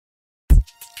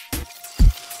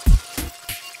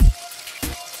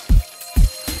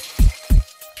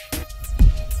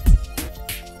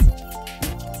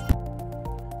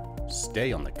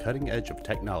Stay on the cutting edge of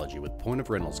technology with Point of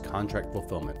Rental's contract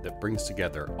fulfillment that brings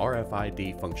together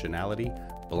RFID functionality,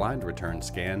 blind return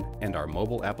scan, and our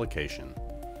mobile application.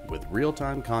 With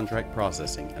real-time contract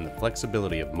processing and the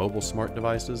flexibility of mobile smart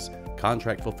devices,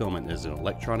 contract fulfillment is an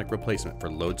electronic replacement for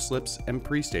load slips and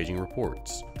pre-staging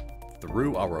reports.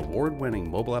 Through our award-winning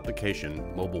mobile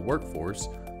application, Mobile Workforce,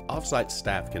 off-site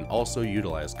staff can also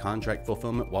utilize contract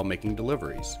fulfillment while making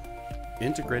deliveries.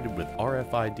 Integrated with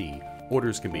RFID,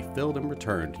 orders can be filled and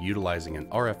returned utilizing an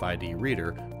RFID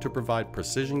reader to provide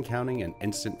precision counting and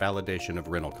instant validation of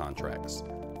rental contracts.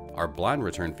 Our blind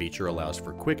return feature allows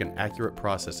for quick and accurate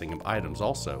processing of items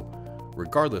also,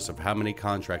 regardless of how many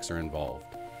contracts are involved.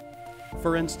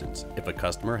 For instance, if a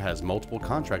customer has multiple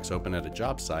contracts open at a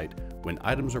job site, when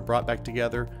items are brought back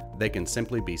together, they can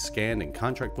simply be scanned and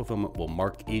contract fulfillment will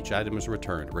mark each item as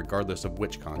returned regardless of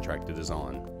which contract it is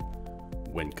on.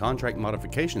 When contract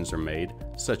modifications are made,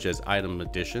 such as item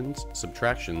additions,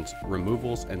 subtractions,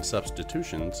 removals, and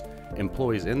substitutions,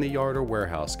 employees in the yard or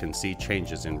warehouse can see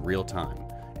changes in real time,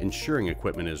 ensuring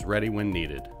equipment is ready when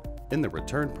needed. In the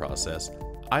return process,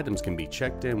 items can be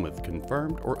checked in with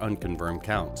confirmed or unconfirmed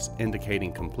counts,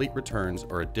 indicating complete returns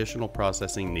or additional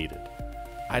processing needed.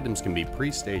 Items can be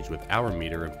pre-staged with hour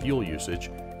meter and fuel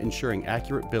usage, ensuring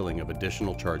accurate billing of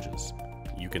additional charges.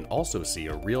 You can also see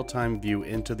a real-time view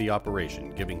into the operation,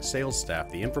 giving sales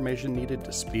staff the information needed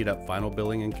to speed up final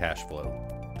billing and cash flow.